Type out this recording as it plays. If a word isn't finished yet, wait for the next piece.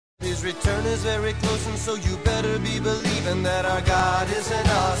His return is very close, and so you better be believing that our God is an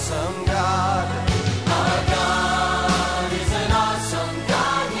awesome God. Our God is an awesome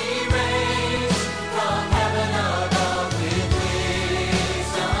God. He reigns from heaven above with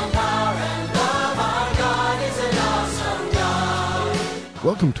wisdom, power, and love. Our God is an awesome God.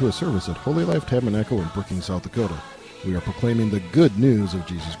 Welcome to a service at Holy Life Tabernacle in Brookings, South Dakota. We are proclaiming the good news of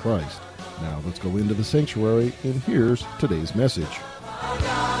Jesus Christ. Now let's go into the sanctuary, and here's today's message. Our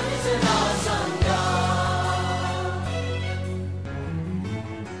God is an awesome God.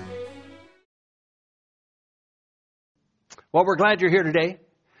 Well, we're glad you're here today.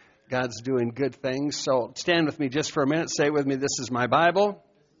 God's doing good things. So stand with me just for a minute. Say with me, this is my Bible.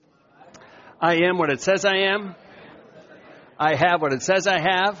 I am what it says I am. I have what it says I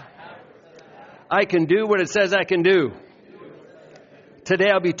have. I can do what it says I can do. Today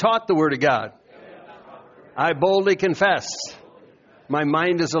I'll be taught the Word of God. I boldly confess. My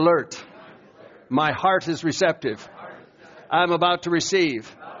mind is alert. My heart is receptive. I'm about to receive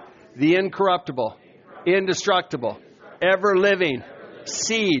the incorruptible, indestructible, ever-living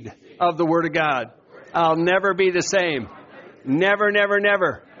seed of the Word of God. I'll never be the same. Never, never,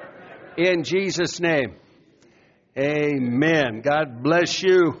 never. In Jesus' name. Amen. God bless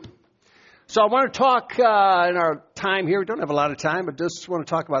you. So I want to talk in our time here. We don't have a lot of time, but just want to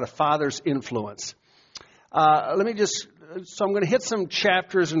talk about a father's influence. So I'm going to hit some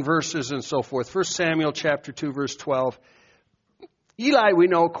chapters and verses and so forth. 1 Samuel chapter 2, verse 12. Eli, we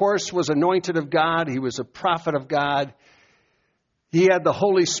know, of course, was anointed of God. He was a prophet of God. He had the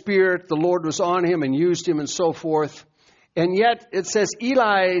Holy Spirit. The Lord was on him and used him and so forth. And yet it says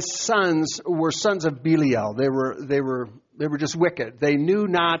Eli's sons were sons of Belial. They were just wicked. They knew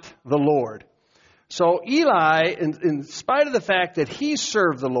not the Lord. So Eli, in spite of the fact that he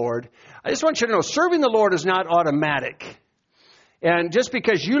served the Lord, I just want you to know, serving the Lord is not automatic. And just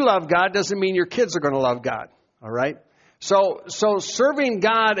because you love God doesn't mean your kids are going to love God. All right? So serving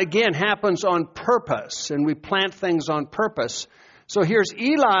God, again, happens on purpose. And we plant things on purpose. So here's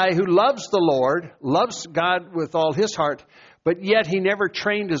Eli, who loves the Lord, loves God with all his heart, but yet he never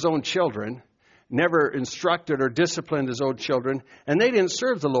trained his own children, never instructed or disciplined his own children, and they didn't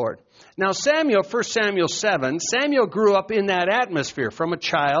serve the Lord. Now Samuel, 1 Samuel 7, Samuel grew up in that atmosphere from a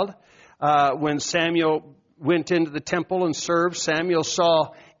child. When Samuel went into the temple and served, Samuel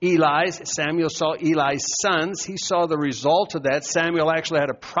saw Eli's sons. He saw the result of that. Samuel actually had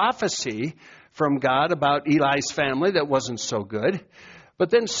a prophecy from God about Eli's family that wasn't so good. But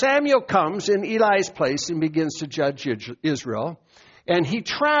then Samuel comes in Eli's place and begins to judge Israel. And he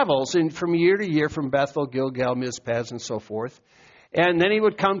travels from year to year from Bethel, Gilgal, Mizpah, and so forth. And then he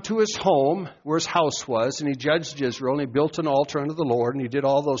would come to his home, where his house was, and he judged Israel, and he built an altar unto the Lord, and he did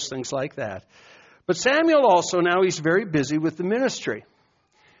all those things like that. But Samuel also, now he's very busy with the ministry.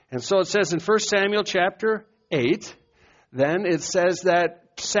 And so it says in 1 Samuel chapter 8, then it says that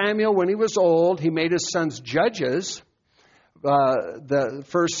Samuel, when he was old, he made his sons judges, the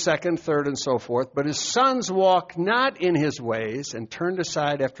first, second, third, and so forth. But his sons walked not in his ways and turned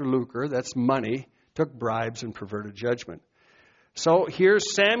aside after lucre, that's money, took bribes, and perverted judgment. So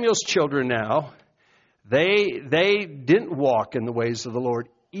here's Samuel's children now. They didn't walk in the ways of the Lord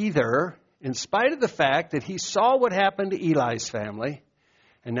either, in spite of the fact that he saw what happened to Eli's family.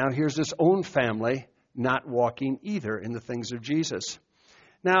 And now here's his own family not walking either in the things of Jesus.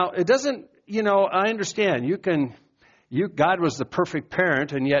 Now, it doesn't, I understand. God was the perfect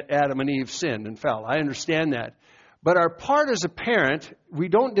parent, and yet Adam and Eve sinned and fell. I understand that. But our part as a parent, we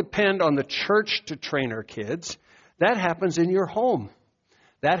don't depend on the church to train our kids. That happens in your home.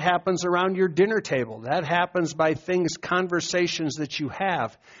 That happens around your dinner table. That happens by conversations that you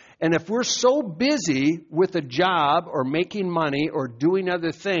have. And if we're so busy with a job or making money or doing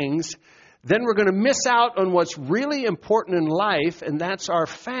other things, then we're going to miss out on what's really important in life, and that's our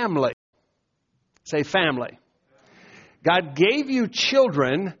family. Say family. God gave you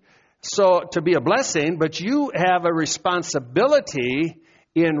children to be a blessing, but you have a responsibility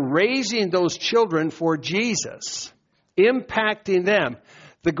in raising those children for Jesus, impacting them.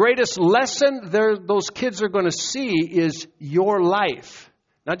 The greatest lesson those kids are going to see is your life.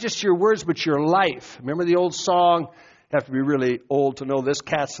 Not just your words, but your life. Remember the old song? You have to be really old to know this,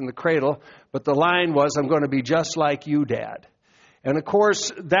 Cats in the Cradle. But the line was, I'm going to be just like you, Dad. And of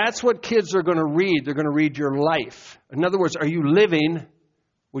course, that's what kids are going to read. They're going to read your life. In other words, are you living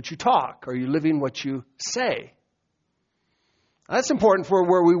what you talk? Are you living what you say? That's important for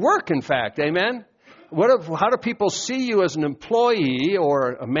where we work, in fact. Amen? How do people see you as an employee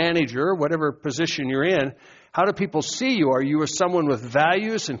or a manager, whatever position you're in? How do people see you? Are you someone with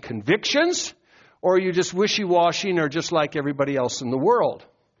values and convictions? Or are you just wishy-washy or just like everybody else in the world?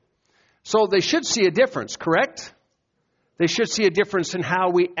 So they should see a difference, correct? They should see a difference in how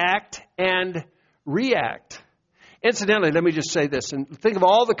we act and react. Incidentally, let me just say this, and think of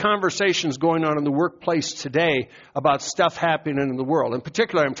all the conversations going on in the workplace today about stuff happening in the world. In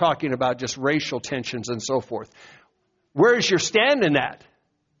particular, I'm talking about just racial tensions and so forth. Where's your stand in that?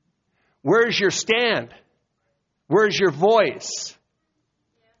 Where's your stand? Where's your voice?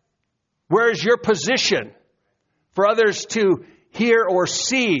 Where's your position for others to hear or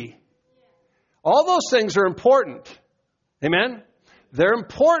see? All those things are important. Amen? They're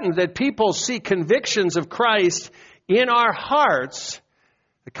important that people see convictions of Christ in our hearts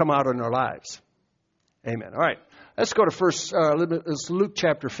that come out in our lives. Amen. All right. Let's go to Luke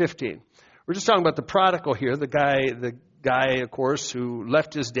chapter 15. We're just talking about the prodigal here, the guy, of course, who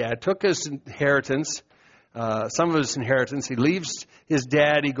left his dad, took his inheritance, some of his inheritance. He leaves his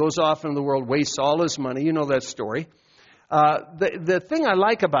dad. He goes off into the world, wastes all his money. You know that story. The thing I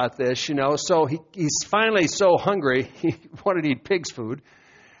like about this, so he's finally so hungry, he wanted to eat pig's food.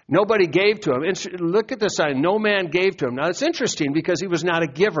 Nobody gave to him. Look at the sign, no man gave to him. Now, it's interesting because he was not a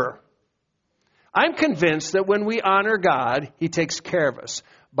giver. I'm convinced that when we honor God, He takes care of us.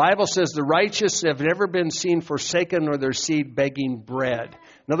 Bible says the righteous have never been seen forsaken nor their seed begging bread.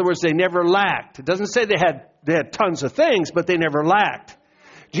 In other words, they never lacked. It doesn't say they had tons of things, but they never lacked.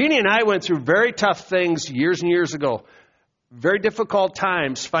 Jeannie and I went through very tough things years and years ago. Very difficult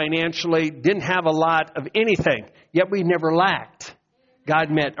times financially, didn't have a lot of anything, yet we never lacked. God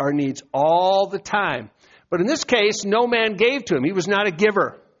met our needs all the time. But in this case, no man gave to him. He was not a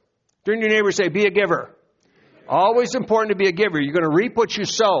giver. Turn to your neighbor and say, be a giver. Always important to be a giver. You're going to reap what you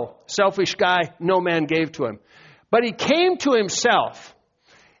sow. Selfish guy, no man gave to him. But he came to himself.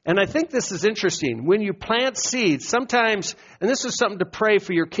 And I think this is interesting. When you plant seeds, sometimes, and this is something to pray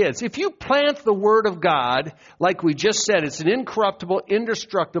for your kids. If you plant the Word of God, like we just said, it's an incorruptible,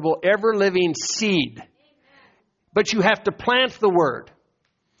 indestructible, ever-living seed. But you have to plant the Word.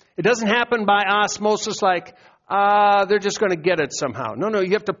 It doesn't happen by osmosis like, they're just going to get it somehow. No,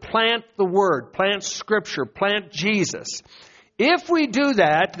 you have to plant the Word, plant Scripture, plant Jesus. If we do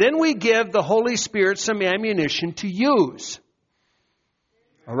that, then we give the Holy Spirit some ammunition to use.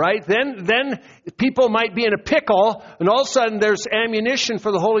 All right? Then people might be in a pickle, and all of a sudden there's ammunition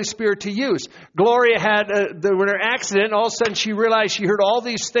for the Holy Spirit to use. Gloria had her accident, all of a sudden she realized she heard all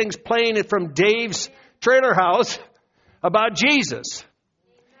these things playing from Dave's trailer house about Jesus.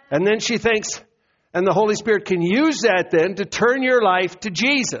 And then she thinks, and the Holy Spirit can use that then to turn your life to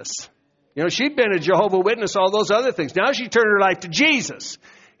Jesus. She'd been a Jehovah's Witness, all those other things. Now she turned her life to Jesus.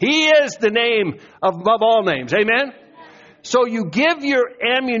 He is the name above all names. Amen? So you give your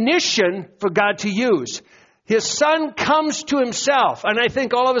ammunition for God to use. His son comes to himself. And I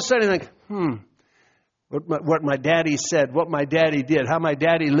think all of a sudden, I think, what my daddy said, what my daddy did, how my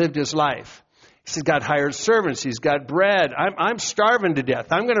daddy lived his life. He's got hired servants. He's got bread. I'm starving to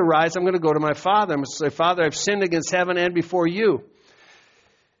death. I'm going to rise. I'm going to go to my father. I'm going to say, Father, I've sinned against heaven and before you.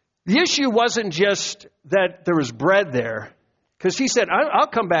 The issue wasn't just that there was bread there, because he said, I'll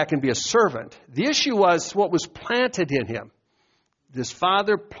come back and be a servant. The issue was what was planted in him. His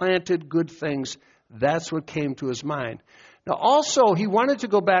father planted good things. That's what came to his mind. Now, also, he wanted to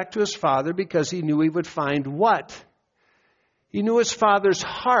go back to his father because he knew he would find what? He knew his father's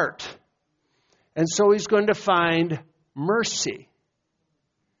heart. And so he's going to find mercy.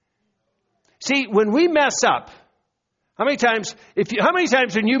 See, when we mess up, how many times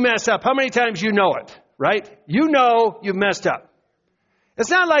when you mess up, how many times you know it, right? You know you've messed up. It's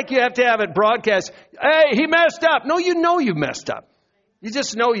not like you have to have it broadcast, hey, he messed up. No, you know you messed up. You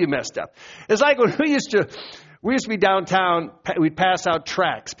just know you messed up. It's like when we used to be downtown, we'd pass out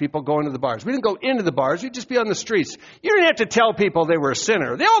tracts, people going to the bars. We didn't go into the bars, we'd just be on the streets. You didn't have to tell people they were a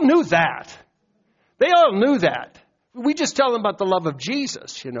sinner. They all knew that. We just tell them about the love of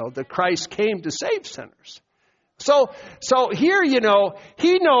Jesus, that Christ came to save sinners. So here,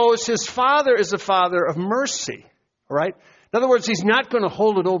 he knows his father is a father of mercy, all right? In other words, he's not going to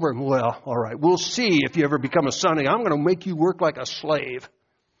hold it over him. Well, all right, we'll see if you ever become a son. I'm going to make you work like a slave.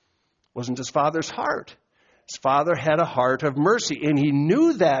 Wasn't his father's heart. His father had a heart of mercy, and he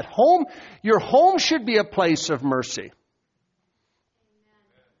knew that. Your home should be a place of mercy.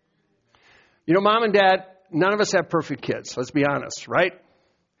 Mom and Dad, none of us have perfect kids. Let's be honest, right?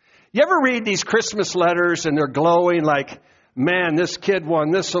 You ever read these Christmas letters and they're glowing like, man, this kid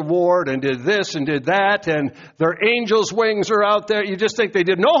won this award and did this and did that, and their angel's wings are out there. You just think they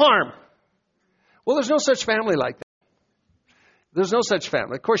did no harm. Well, there's no such family like that. There's no such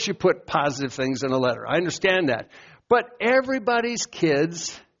family. Of course, you put positive things in a letter. I understand that. But everybody's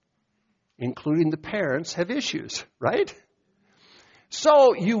kids, including the parents, have issues, right?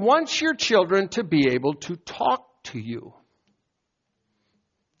 So you want your children to be able to talk to you.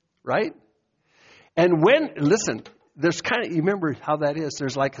 Right? And listen, there's you remember how that is.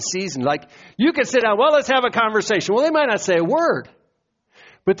 There's like a season. Like you can sit down, well, let's have a conversation. Well, they might not say a word.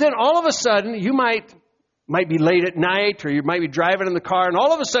 But then all of a sudden, you might be late at night, or you might be driving in the car, and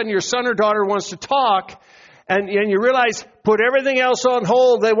all of a sudden your son or daughter wants to talk, and you realize, put everything else on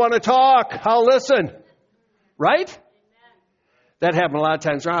hold. They want to talk. I'll listen. Right? Amen. That happened a lot of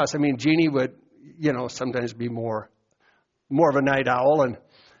times in our house. I mean, Jeannie would, sometimes be more of a night owl, and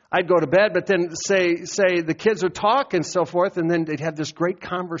I'd go to bed, but then say the kids would talk and so forth, and then they'd have this great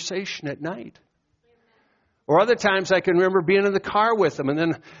conversation at night. Or other times I can remember being in the car with them, and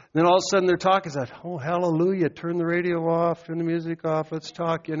then all of a sudden they're talking. It's like, oh, hallelujah, turn the radio off, turn the music off, let's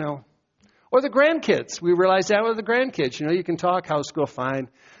talk, Or the grandkids. We realize that with the grandkids. You can talk, how's school, fine,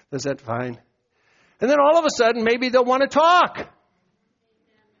 is that fine? And then all of a sudden, maybe they'll want to talk.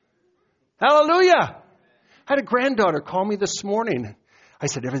 Hallelujah. I had a granddaughter call me this morning. I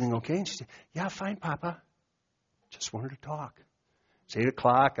said, everything okay? And she said, yeah, fine, Papa. Just wanted to talk. It's 8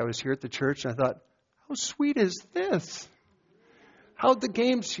 o'clock. I was here at the church, and I thought, how sweet is this? How'd the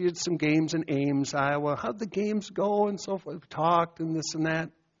games? She had some games in Ames, Iowa. How'd the games go and so forth? We talked and this and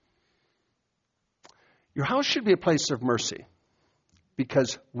that. Your house should be a place of mercy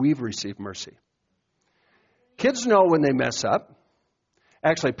because we've received mercy. Kids know when they mess up.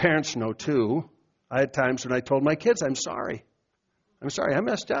 Actually, parents know too. I had times when I told my kids, I'm sorry, I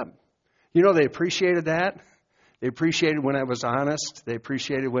messed up. They appreciated that. They appreciated when I was honest. They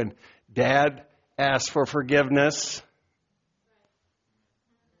appreciated when Dad asked for forgiveness.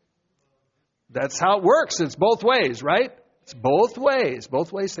 That's how it works. It's both ways, right? It's both ways.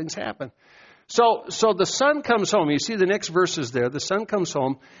 Both ways things happen. So the son comes home. You see the next verses there. The son comes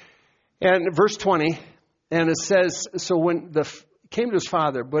home. And verse 20, and it says, so when came to his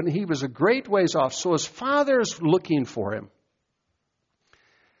father, but he was a great ways off. So his father's looking for him.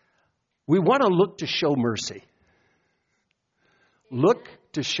 We want to look to show mercy. Look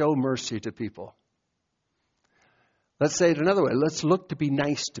to show mercy to people. Let's say it another way. Let's look to be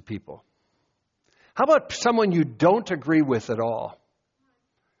nice to people. How about someone you don't agree with at all?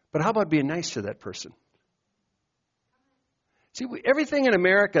 But how about being nice to that person? See, everything in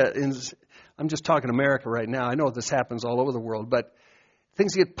America is, I'm just talking America right now. I know this happens all over the world, but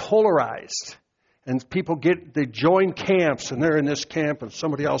things get polarized. And people they join camps, and they're in this camp, and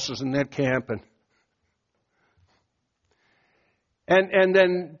somebody else is in that camp. And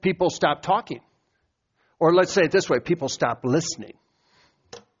then people stop talking. Or let's say it this way, people stop listening.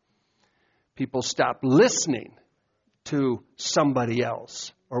 People stop listening to somebody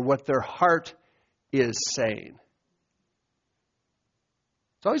else or what their heart is saying.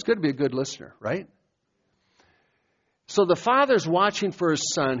 It's always good to be a good listener, right? So the father's watching for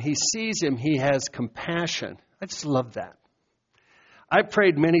his son. He sees him. He has compassion. I just love that. I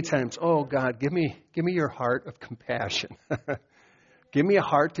prayed many times, oh God, give me your heart of compassion. Give me a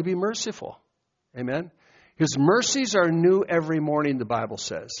heart to be merciful. Amen. His mercies are new every morning, the Bible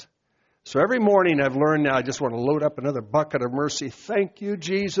says. So every morning I've learned now I just want to load up another bucket of mercy. Thank you,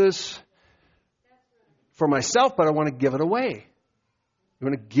 Jesus, for myself, but I want to give it away. You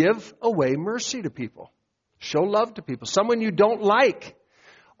want to give away mercy to people. Show love to people. Someone you don't like.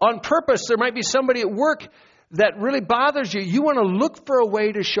 On purpose, there might be somebody at work that really bothers you. You want to look for a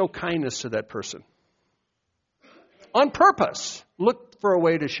way to show kindness to that person. On purpose, look for a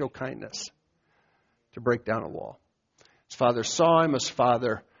way to show kindness. To break down a wall. His father saw him. His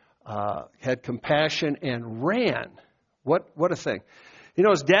father had compassion and ran. What a thing.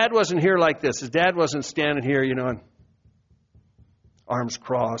 His dad wasn't here like this. His dad wasn't standing here, and arms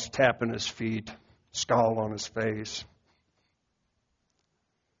crossed, tapping his feet, scowl on his face.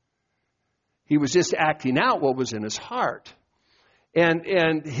 He was just acting out what was in his heart.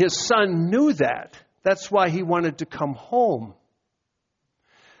 And his son knew that. That's why he wanted to come home.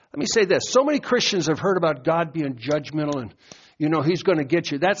 Let me say this. So many Christians have heard about God being judgmental and, He's going to get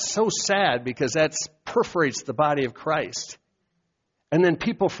you. That's so sad because that perforates the body of Christ. And then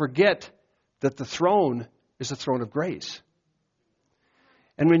people forget that the throne is the throne of grace.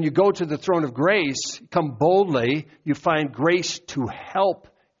 And when you go to the throne of grace, come boldly, you find grace to help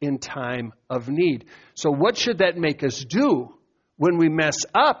in time of need. So what should that make us do? When we mess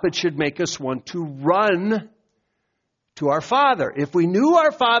up, it should make us want to run to our Father. If we knew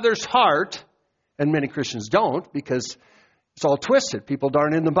our Father's heart, and many Christians don't because it's all twisted. People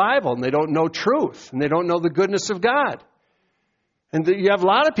aren't in the Bible and they don't know truth and they don't know the goodness of God. And you have a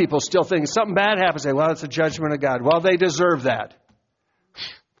lot of people still thinking something bad happens. They say, well, it's a judgment of God. Well, they deserve that.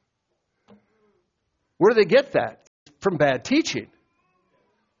 Where do they get that? From bad teaching.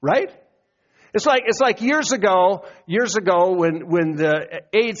 Right? It's like years ago when the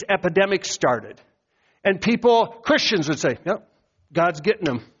AIDS epidemic started. And Christians would say, yep, God's getting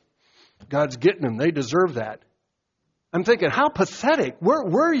them. God's getting them. They deserve that. I'm thinking, how pathetic.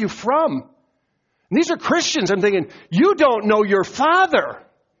 Where are you from? And these are Christians. I'm thinking, you don't know your Father.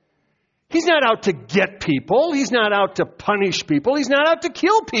 He's not out to get people. He's not out to punish people. He's not out to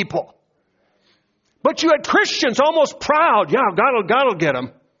kill people. But you had Christians almost proud. Yeah, God will get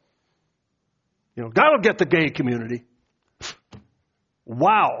them. God will get the gay community.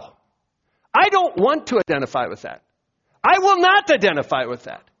 Wow. I don't want to identify with that. I will not identify with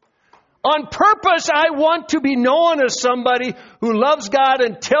that. On purpose, I want to be known as somebody who loves God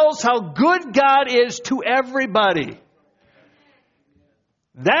and tells how good God is to everybody.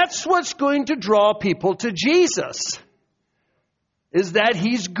 That's what's going to draw people to Jesus, is that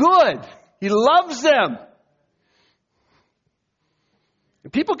He's good. He loves them.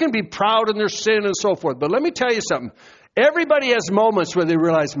 People can be proud in their sin and so forth, but let me tell you something. Everybody has moments where they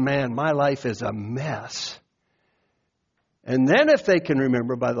realize, man, my life is a mess. And then if they can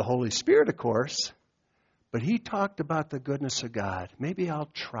remember by the Holy Spirit, of course, but he talked about the goodness of God. Maybe I'll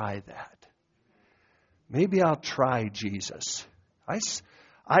try that. Maybe I'll try Jesus.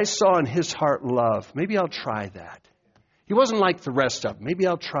 I saw in his heart love. Maybe I'll try that. He wasn't like the rest of them. Maybe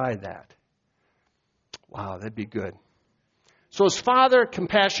I'll try that. Wow, that'd be good. So his father,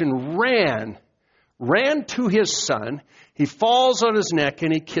 compassion, ran to his son. He falls on his neck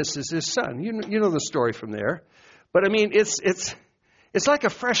and he kisses his son. You know the story from there. But I mean, it's like a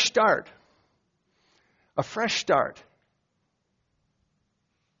fresh start. A fresh start.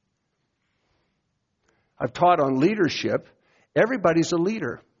 I've taught on leadership. Everybody's a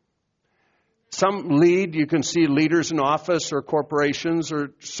leader. Some lead, you can see leaders in office or corporations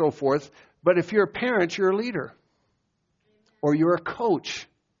or so forth. But if you're a parent, you're a leader. Or you're a coach.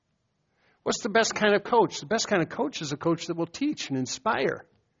 What's the best kind of coach? The best kind of coach is a coach that will teach and inspire.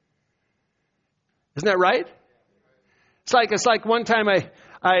 Isn't that right? It's like one time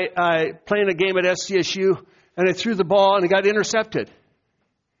I playing a game at SCSU and I threw the ball and it got intercepted.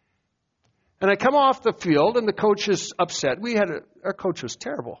 And I come off the field and the coach is upset. Our coach was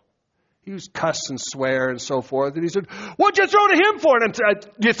terrible. He was cuss and swear and so forth. And he said, "What'd you throw to him for?" And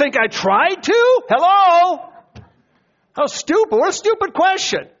do you think I tried to? Hello? How stupid. What a stupid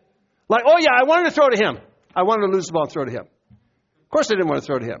question. Like, oh yeah, I wanted to throw to him. I wanted to lose the ball and throw to him. Of course I didn't want to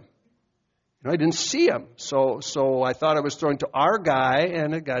throw to him. I didn't see him. So I thought I was throwing to our guy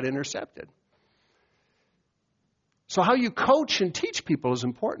and it got intercepted. So how you coach and teach people is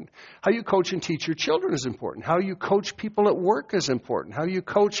important. How you coach and teach your children is important. How you coach people at work is important. How you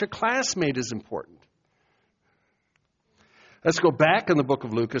coach a classmate is important. Let's go back in the book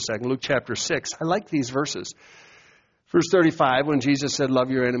of Luke a second, Luke chapter 6. I like these verses. Verse 35, when Jesus said, love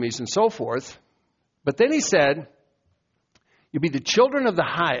your enemies and so forth. But then he said, you'll be the children of the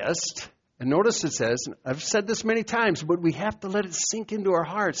highest. And notice it says, I've said this many times, but we have to let it sink into our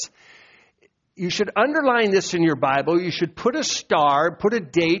hearts. You should underline this in your Bible. You should put a star, put a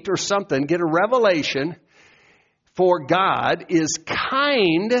date or something, get a revelation. For God is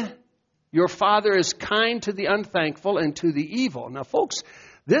kind. Your Father is kind to the unthankful and to the evil. Now, folks,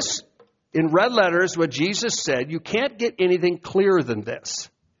 this in red letters, what Jesus said, you can't get anything clearer than this.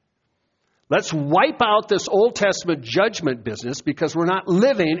 Let's wipe out this Old Testament judgment business because we're not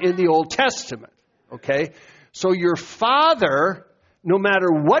living in the Old Testament. Okay? So your Father, no matter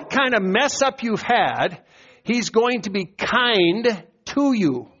what kind of mess up you've had, He's going to be kind to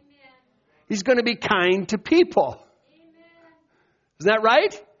you. He's going to be kind to people. Isn't that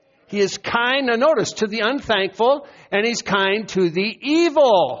right? He is kind, now notice, to the unthankful, and He's kind to the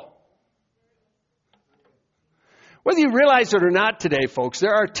evil. Whether you realize it or not today, folks,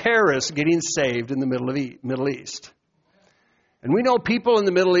 there are terrorists getting saved in the Middle East. And we know people in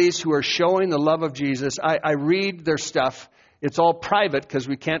the Middle East who are showing the love of Jesus. I read their stuff. It's all private because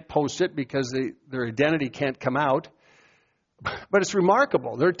we can't post it because their identity can't come out. But it's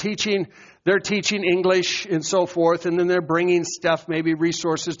remarkable. They're teaching English and so forth, and then they're bringing stuff, maybe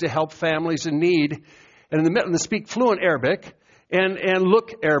resources to help families in need. And in the middle, they speak fluent Arabic and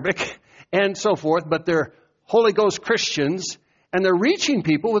look Arabic and so forth, but they're Holy Ghost Christians, and they're reaching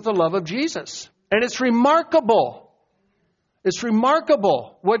people with the love of Jesus. And it's remarkable. It's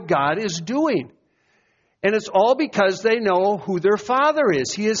remarkable what God is doing. And it's all because they know who their Father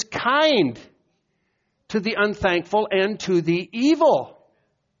is. He is kind to the unthankful and to the evil.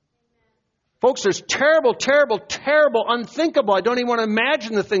 Folks, there's terrible, terrible, terrible, unthinkable. I don't even want to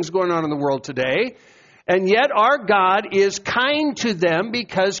imagine the things going on in the world today. And yet our God is kind to them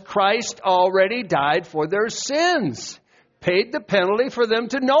because Christ already died for their sins. paid the penalty for them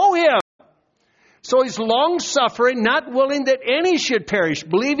to know Him. So He's long-suffering, not willing that any should perish,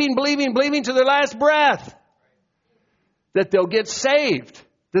 believing to their last breath, that they'll get saved,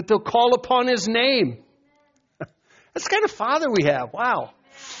 that they'll call upon His name. That's the kind of Father we have. Wow.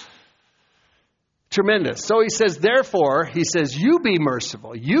 Tremendous. So He says, therefore, He says, you be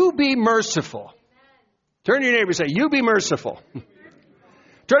merciful. You be merciful. Turn to your neighbor and say, you be merciful.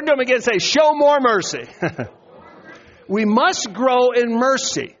 Turn to him again and say, show more mercy. We must grow in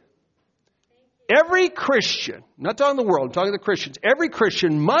mercy. Every Christian, not talking the world, I'm talking to the Christians, every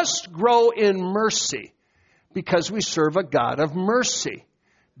Christian must grow in mercy because we serve a God of mercy.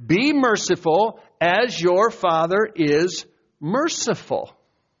 Be merciful as your Father is merciful.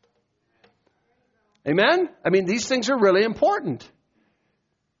 Amen? I mean, these things are really important.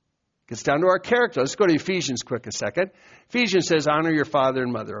 Gets down to our character. Let's go to Ephesians quick a second. Ephesians says, honor your father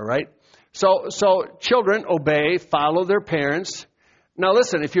and mother, all right? So children obey, follow their parents. Now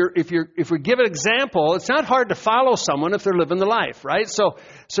listen, if we give an example, it's not hard to follow someone if they're living the life, right? So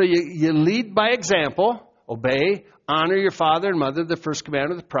you lead by example, obey, honor your father and mother, the first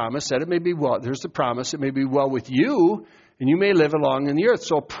commandment of the promise, that it may be well, there's the promise, it may be well with you, and you may live along in the earth.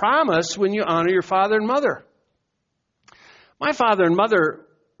 So promise when you honor your father and mother. My father and mother,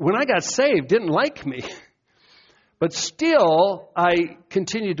 when I got saved, didn't like me. But still, I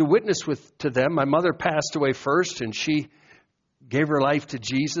continued to witness to them. My mother passed away first, and she gave her life to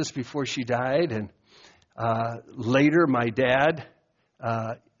Jesus before she died. And later, my dad,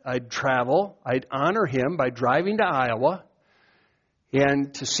 I'd travel. I'd honor him by driving to Iowa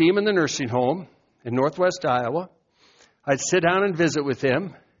and to see him in the nursing home in northwest Iowa. I'd sit down and visit with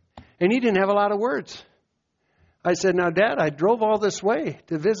him, and he didn't have a lot of words. I said, now, Dad, I drove all this way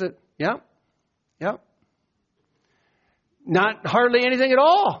to visit. Yep. Not hardly anything at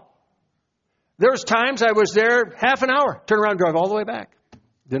all. There was times I was there half an hour, turn around, drive all the way back.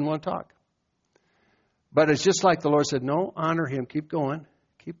 Didn't want to talk. But it's just like the Lord said, no, honor him. Keep going.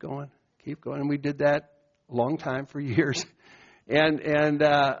 And we did that a long time, for years.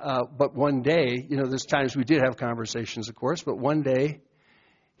 But one day, there's times we did have conversations, of course, but one day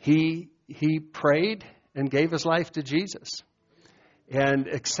he prayed and gave his life to Jesus and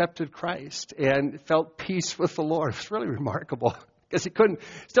accepted Christ and felt peace with the Lord. It was really remarkable because he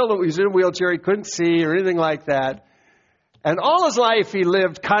was in a wheelchair, he couldn't see or anything like that. And all his life he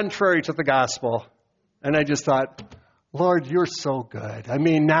lived contrary to the gospel. And I just thought, Lord, you're so good. I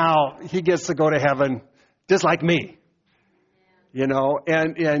mean, now he gets to go to heaven just like me. And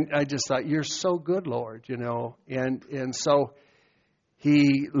I just thought, you're so good, Lord, and so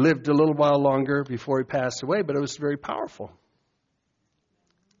he lived a little while longer before he passed away, but it was very powerful.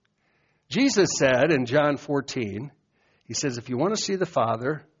 Jesus said in John 14, he says, if you want to see the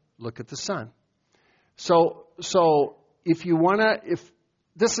Father, look at the Son. So if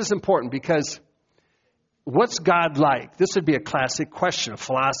this is important because what's God like? This would be a classic question, a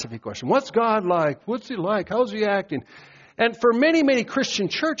philosophy question. What's God like? What's he like? How's he acting? And for many, many Christian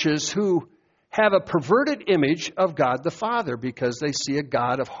churches who have a perverted image of God the Father because they see a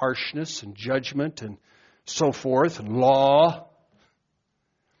God of harshness and judgment and so forth and law.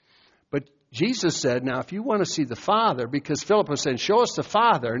 But Jesus said, now, if you want to see the Father, because Philip was saying, show us the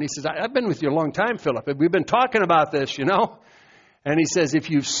Father. And he says, I've been with you a long time, Philip. We've been talking about this, And he says, if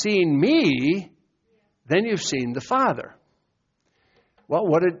you've seen me, then you've seen the Father. Well,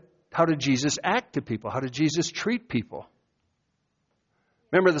 how did Jesus act to people? How did Jesus treat people?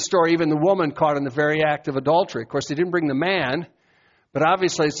 Remember the story, even the woman caught in the very act of adultery. Of course, they didn't bring the man, but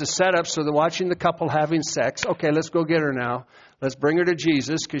obviously it's a setup, so they're watching the couple having sex. Okay, let's go get her now. Let's bring her to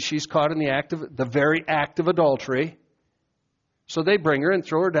Jesus because she's caught in the very act of adultery. So they bring her and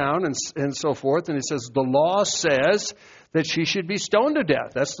throw her down and so forth. And he says, the law says that she should be stoned to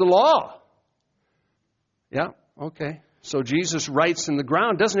death. That's the law. Yeah, okay. So Jesus writes in the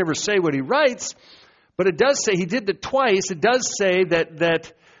ground. Doesn't ever say what he writes. But it does say, he did it twice, it does say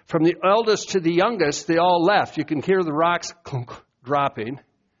that from the eldest to the youngest, they all left. You can hear the rocks clunk, dropping,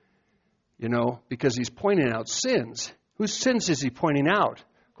 because he's pointing out sins. Whose sins is he pointing out?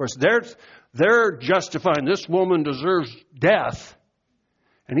 Of course, they're justifying this woman deserves death.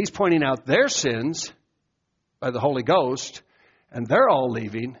 And he's pointing out their sins by the Holy Ghost, and they're all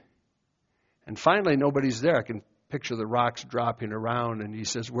leaving. And finally, nobody's there. I can picture the rocks dropping around, and he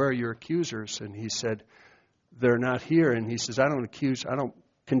says, where are your accusers? And he said, they're not here. And he says, I don't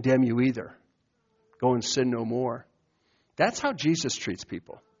condemn you either. Go and sin no more. That's how Jesus treats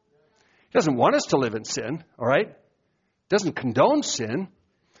people. He doesn't want us to live in sin, all right? Doesn't condone sin,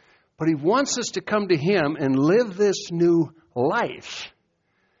 but he wants us to come to him and live this new life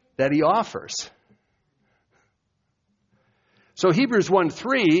that he offers. So Hebrews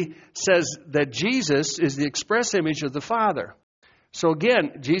 1:3 says that Jesus is the express image of the Father. So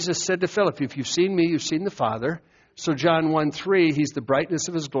again, Jesus said to Philip, if you've seen me, you've seen the Father. So John 1:3, he's the brightness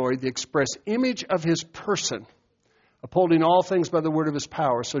of his glory, the express image of his person, upholding all things by the word of his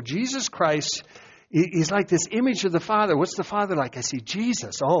power. So Jesus Christ, he's like this image of the Father. What's the Father like? I see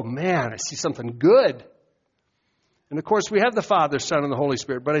Jesus. Oh man, I see something good. And of course we have the Father, Son, and the Holy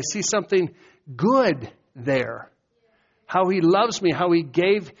Spirit, but I see something good there. How he loves me, how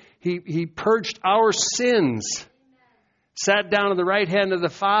he purged our sins, sat down on the right hand of the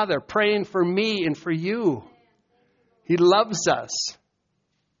Father, praying for me and for you. He loves us.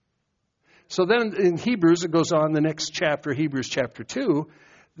 So then in Hebrews, it goes on the next chapter, Hebrews chapter 2,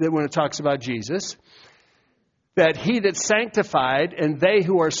 that when it talks about Jesus, that he that sanctified and they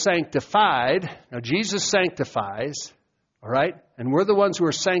who are sanctified, now Jesus sanctifies, all right, and we're the ones who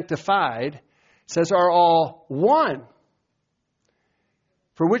are sanctified, it says are all one.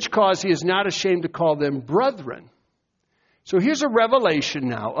 For which cause he is not ashamed to call them brethren. So here's a revelation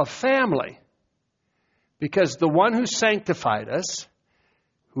now of family. Because the one who sanctified us,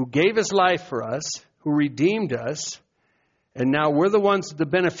 who gave his life for us, who redeemed us, and now we're the ones, the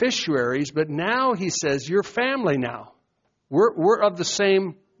beneficiaries, but now he says, you're family now. We're of the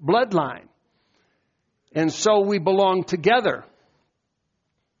same bloodline. And so we belong together.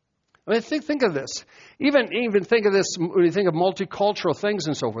 I mean, think of this. Even think of this when you think of multicultural things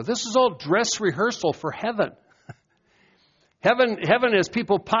and so forth. This is all dress rehearsal for heaven. Heaven is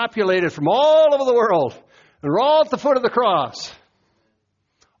people populated from all over the world. And we're all at the foot of the cross.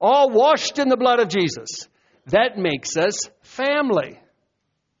 All washed in the blood of Jesus. That makes us family.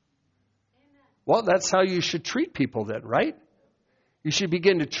 Well, that's how you should treat people then, right? You should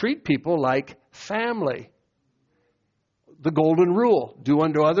begin to treat people like family. The golden rule, do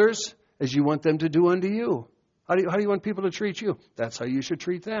unto others as you want them to do unto you. How do you want people to treat you? That's how you should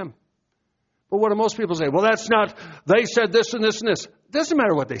treat them. But what do most people say? Well, that's not, they said this and this and this. It doesn't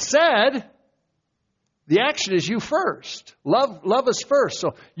matter what they said. The action is you first. Love us first.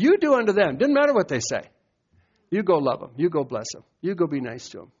 So you do unto them. Doesn't matter what they say. You go love them. You go bless them. You go be nice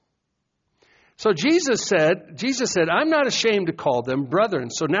to them. So Jesus said, I'm not ashamed to call them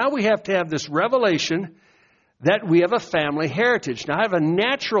brethren. So now we have to have this revelation that we have a family heritage. Now I have a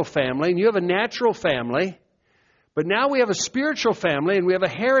natural family and you have a natural family. But now we have a spiritual family and we have a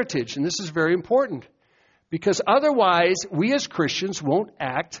heritage. And this is very important. Because otherwise, we as Christians won't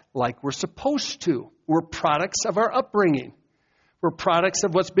act like we're supposed to. We're products of our upbringing. We're products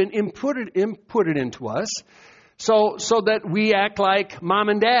of what's been inputted into us. So that we act like mom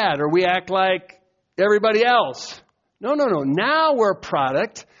and dad or we act like everybody else. No. Now we're a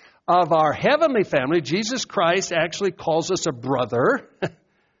product of our heavenly family. Jesus Christ actually calls us a brother.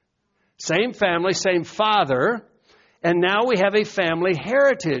 Same family, same father. And now we have a family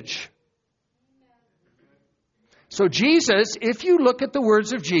heritage. So Jesus, if you look at the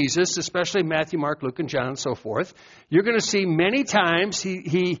words of Jesus, especially Matthew, Mark, Luke, and John, and so forth, you're going to see many times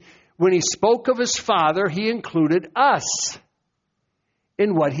when he spoke of his Father, he included us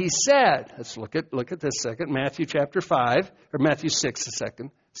in what he said. Let's look at this second. Matthew chapter 5, or Matthew 6 a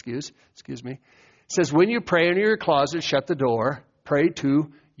second. Excuse me. It says, when you pray in your closet, shut the door, pray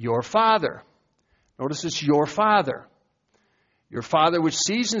to your Father. Notice it's your Father. Your Father which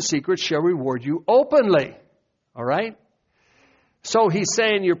sees in secret shall reward you openly. All right? So he's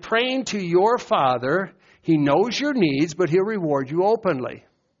saying you're praying to your Father. He knows your needs, but he'll reward you openly.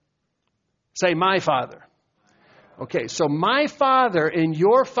 Say, my Father. Okay, so my Father and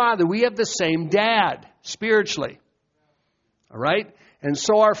your Father, we have the same dad, spiritually. All right? And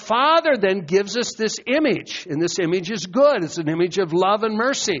so our Father then gives us this image, and this image is good. It's an image of love and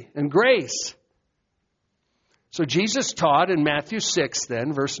mercy and grace. So Jesus taught in Matthew 6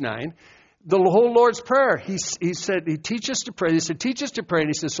 then, verse 9, the whole Lord's Prayer. He said, he teach us to pray. He said, teach us to pray. And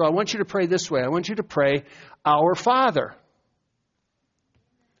he says, so I want you to pray this way. I want you to pray, our Father.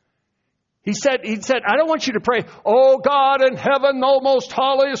 He said, I don't want you to pray, oh God in heaven, the most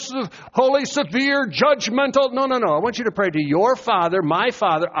holy, severe, judgmental. No. I want you to pray to your Father, my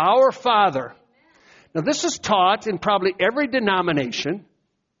Father, our Father. Now this is taught in probably every denomination.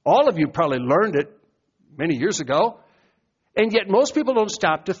 All of you probably learned it many years ago. And yet most people don't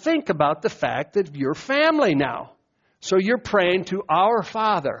stop to think about the fact that you're family now. So you're praying to our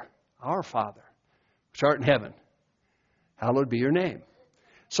Father, which art in heaven. Hallowed be your name.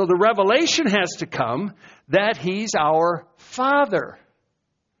 So the revelation has to come that he's our Father.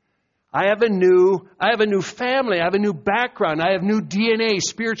 I have a new family. I have a new background. I have new DNA,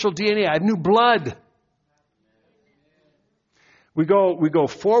 spiritual DNA. I have new blood. We go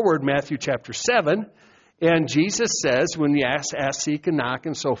forward, Matthew chapter 7, And Jesus says, when you ask, seek, and knock,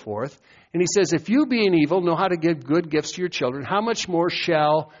 and so forth, and he says, if you being evil know how to give good gifts to your children, how much more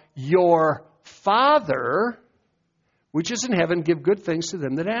shall your Father, which is in heaven, give good things to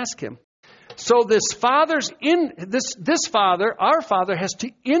them that ask him? So this Father, our Father, has to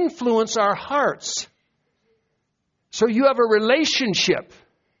influence our hearts. So you have a relationship.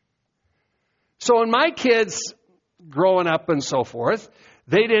 So when my kids growing up and so forth,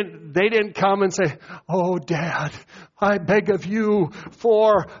 they didn't come and say, oh, Dad, I beg of you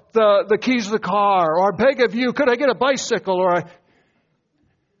for the keys of the car, or I beg of you, could I get a bicycle?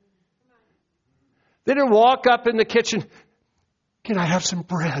 They didn't walk up in the kitchen, can I have some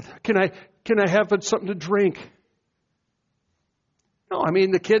bread? Can I have something to drink? No, I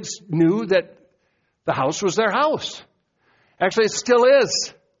mean, the kids knew that the house was their house. Actually, it still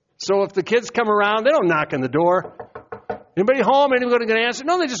is. So if the kids come around, they don't knock on the door. Anybody home? Anybody going to answer?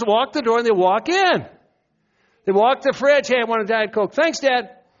 No, they just walk the door and they walk in. They walk the fridge. Hey, I want a Diet Coke. Thanks,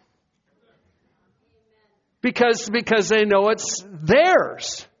 Dad. Because they know it's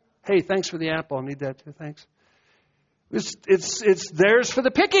theirs. Hey, thanks for the apple. I need that too. Thanks. It's theirs for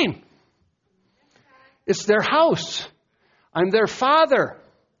the picking. It's their house. I'm their father.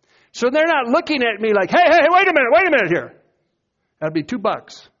 So they're not looking at me like, hey, wait a minute here. That'd be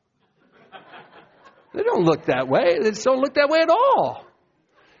 $2. They don't look that way. They just don't look that way at all.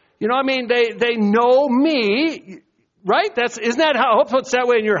 You know, I mean, they know me, right? Isn't that how? I hope it's that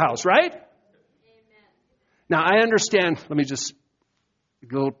way in your house, right? Amen. Now, I understand. Let me just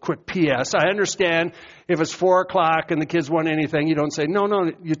a little quick P.S. I understand if it's 4:00 and the kids want anything, you don't say, no.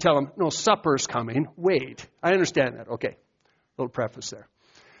 You tell them, no, supper's coming. Wait. I understand that. Okay. Little preface there.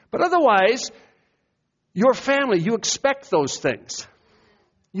 But otherwise, your family, you expect those things.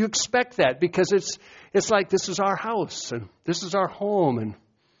 You expect that because it's like this is our house and this is our home and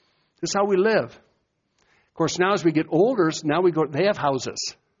this is how we live. Of course, now as we get older, now we go. They have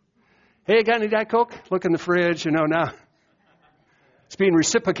houses. Hey, got any Diet Coke? Look in the fridge. You know, now it's being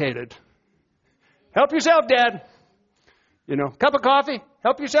reciprocated. Help yourself, Dad. You know, cup of coffee.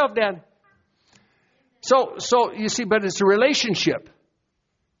 Help yourself, Dad. So you see, but it's a relationship.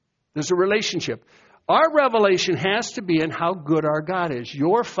 There's a relationship. Our revelation has to be in how good our God is.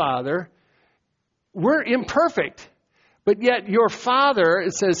 Your Father, we're imperfect, but yet your Father,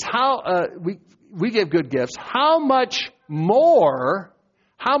 it says, we give good gifts. How much more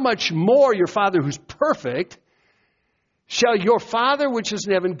your Father who's perfect, shall your Father which is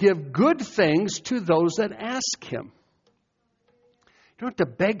in heaven give good things to those that ask him? You don't have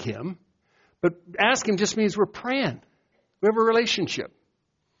to beg him, but ask him just means we're praying. We have a relationship.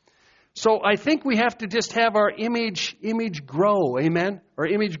 So I think we have to just have our image grow, amen? Our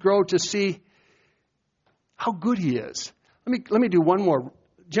image grow to see how good he is. Let me do one more.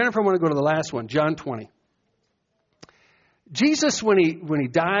 Jennifer, I want to go to the last one, John 20. Jesus, when he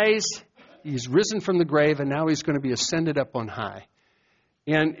dies, he's risen from the grave, and now he's going to be ascended up on high.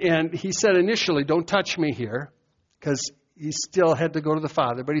 And he said initially, don't touch me here, because he still had to go to the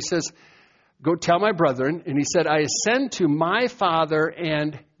Father. But he says, go tell my brethren. And he said, I ascend to my Father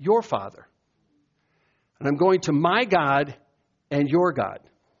and your Father. And I'm going to my God and your God.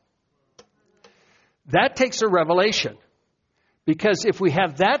 That takes a revelation. Because if we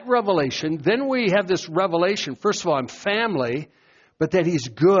have that revelation, then we have this revelation. First of all, I'm family, but that he's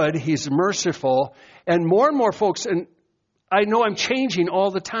good, he's merciful. And more folks, and I know I'm changing all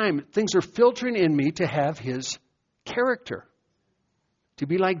the time. Things are filtering in me to have his character. To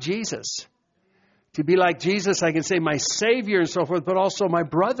be like Jesus. To be like Jesus, I can say my Savior and so forth, but also my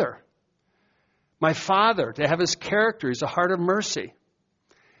brother, my Father, to have his character. He's a heart of mercy.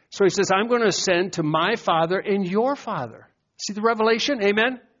 So he says, I'm going to ascend to my Father and your Father. See the revelation?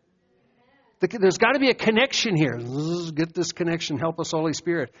 Amen? There's got to be a connection here. Get this connection. Help us, Holy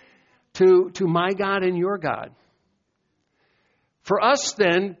Spirit. To my God and your God. For us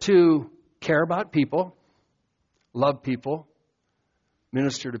then to care about people, love people,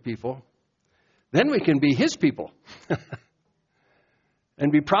 minister to people, then we can be his people and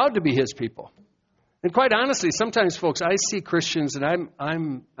be proud to be his people. And quite honestly, sometimes, folks, I see Christians and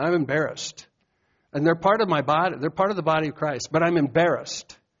I'm embarrassed. And they're part of my body. They're part of the body of Christ. But I'm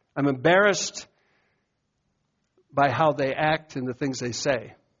embarrassed. I'm embarrassed by how they act and the things they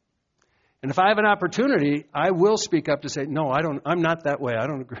say. And if I have an opportunity, I will speak up to say, no, I'm not that way. I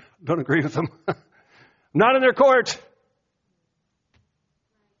don't agree with them. I'm not in their court.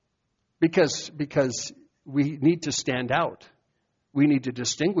 Because we need to stand out. We need to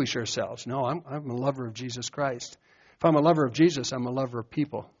distinguish ourselves. No, I'm a lover of Jesus Christ. If I'm a lover of Jesus, I'm a lover of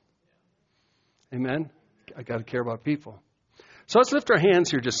people. Amen? I got to care about people. So let's lift our hands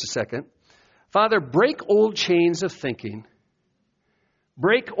here just a second. Father, break old chains of thinking.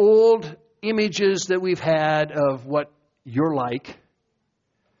 Break old images that we've had of what you're like.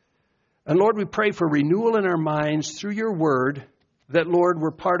 And Lord, we pray for renewal in our minds through your word, that, Lord,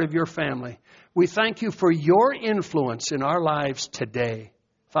 we're part of your family. We thank you for your influence in our lives today.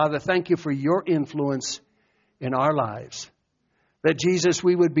 Father, thank you for your influence in our lives. That, Jesus,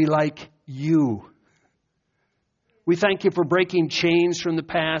 we would be like you. We thank you for breaking chains from the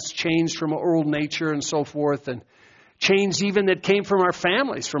past, chains from our old nature and so forth, and chains even that came from our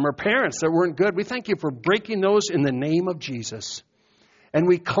families, from our parents that weren't good. We thank you for breaking those in the name of Jesus. And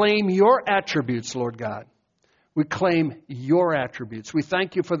we claim your attributes, Lord God. We claim your attributes. We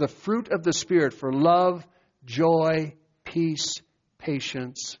thank you for the fruit of the Spirit, for love, joy, peace,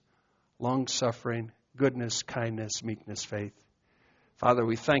 patience, long-suffering, goodness, kindness, meekness, faith. Father,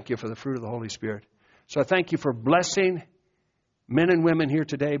 we thank you for the fruit of the Holy Spirit. So I thank you for blessing men and women here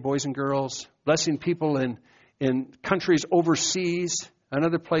today, boys and girls, blessing people in countries overseas and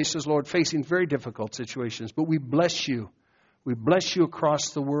other places, Lord, facing very difficult situations. But we bless you. We bless you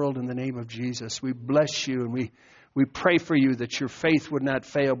across the world in the name of Jesus. We bless you, and we pray for you that your faith would not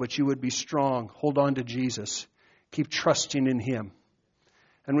fail, but you would be strong. Hold on to Jesus. Keep trusting in him.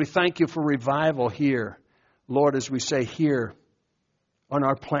 And we thank you for revival here, Lord, as we say here on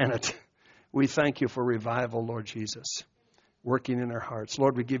our planet. We thank you for revival, Lord Jesus, working in our hearts.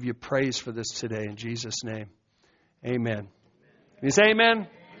 Lord, we give you praise for this today in Jesus' name. Amen. Can you say amen? Amen.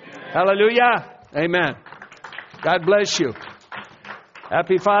 Hallelujah. Amen. God bless you.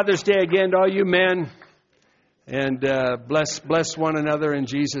 Happy Father's Day again to all you men. And bless one another in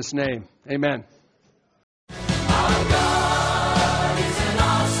Jesus' name. Amen. Our God is an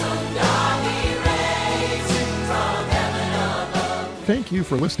awesome God. He reigns from heaven above. Thank you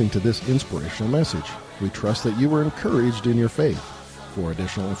for listening to this inspirational message. We trust that you were encouraged in your faith. For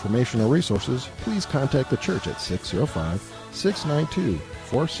additional information or resources, please contact the church at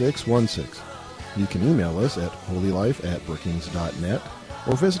 605-692-4616. You can email us at holylife@brookings.net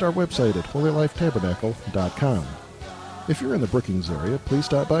or visit our website at holylifetabernacle.com. If you're in the Brookings area, please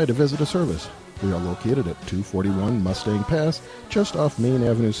stop by to visit a service. We are located at 241 Mustang Pass, just off Main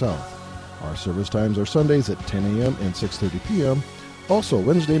Avenue South. Our service times are Sundays at 10 a.m. and 6:30 p.m., also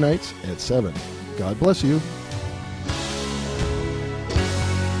Wednesday nights at 7. God bless you.